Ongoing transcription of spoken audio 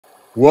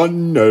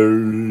One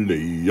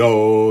early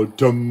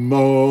autumn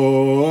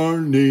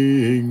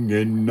morning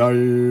in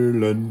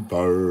Ireland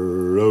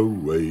far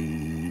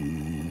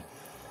away,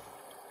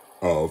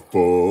 a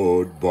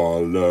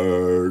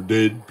footballer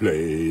did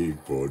play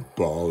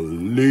football,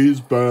 he's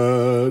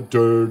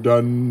better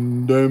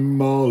than them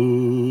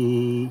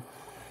all.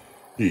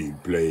 He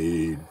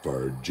played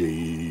for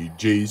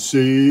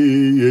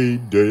GGC, he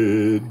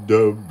did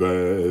the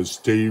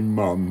best team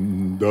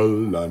on the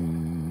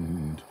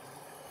land.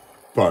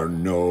 For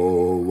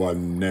no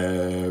one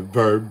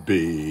ever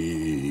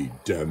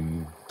beat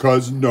him,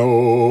 'cause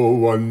no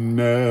one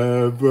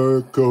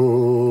ever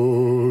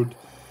could.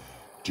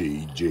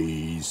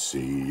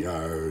 GGC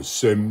are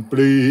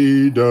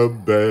simply the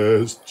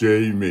best,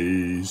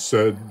 Jamie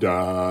said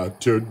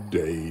that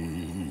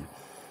today.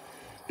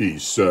 He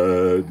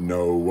said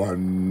no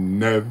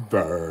one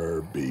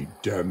ever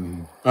beat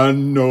them,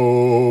 and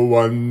no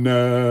one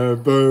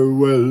ever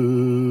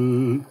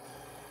will.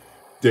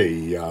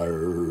 They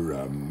are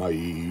a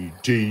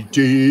mighty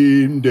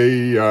team,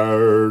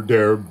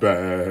 they're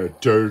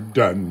better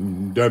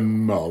than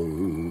them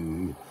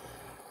all.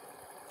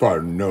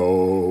 For no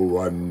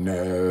one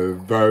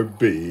ever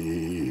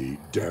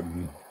beat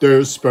them,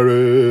 their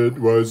spirit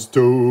was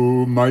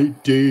too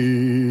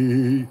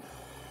mighty.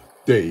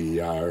 They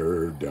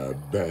are the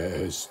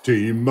best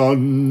team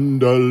on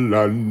the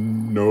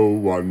land, no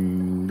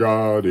one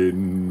got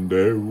in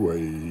their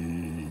way.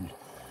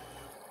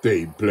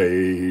 They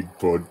played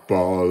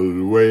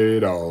football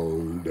with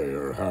all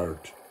their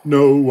heart,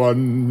 no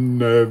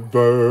one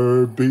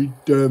ever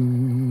beat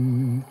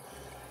them.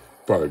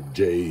 For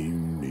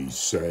Jamie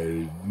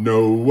said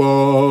no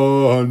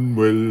one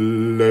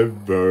will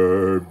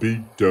ever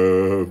beat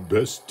the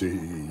best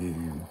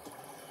team.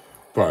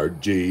 For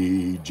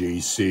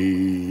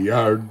GGC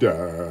are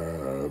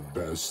the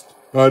best,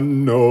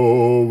 and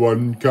no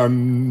one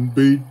can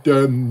beat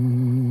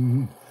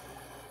them.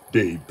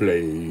 They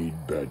played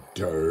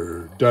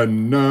better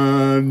than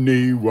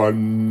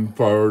anyone,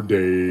 for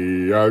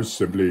they are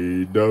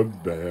simply the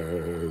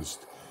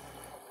best.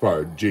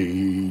 For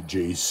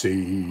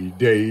GGC,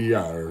 they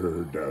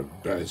are the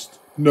best,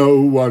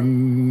 no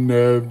one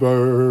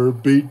ever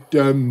beat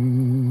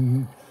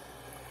them.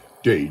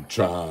 They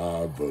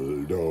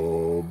travelled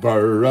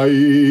over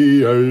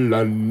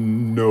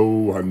Ireland, no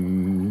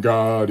one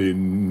got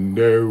in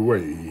their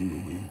way.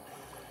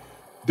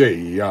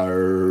 They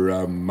are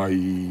a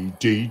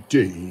mighty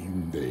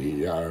team,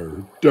 they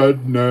are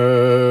that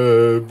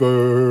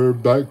never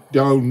back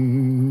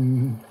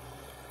down.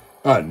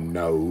 And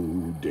now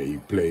they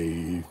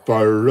play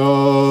for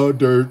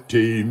other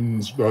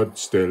teams, but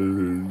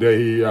still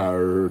they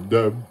are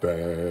the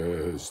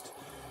best.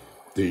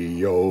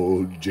 The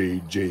old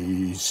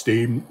GG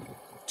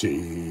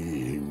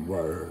team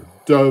were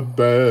the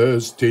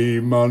best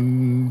team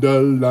on the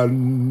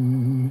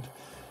land.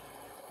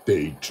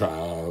 They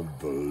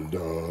travelled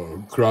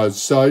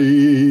across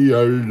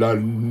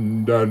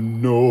Ireland,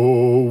 and no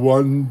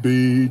one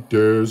beat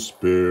their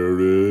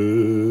spirit.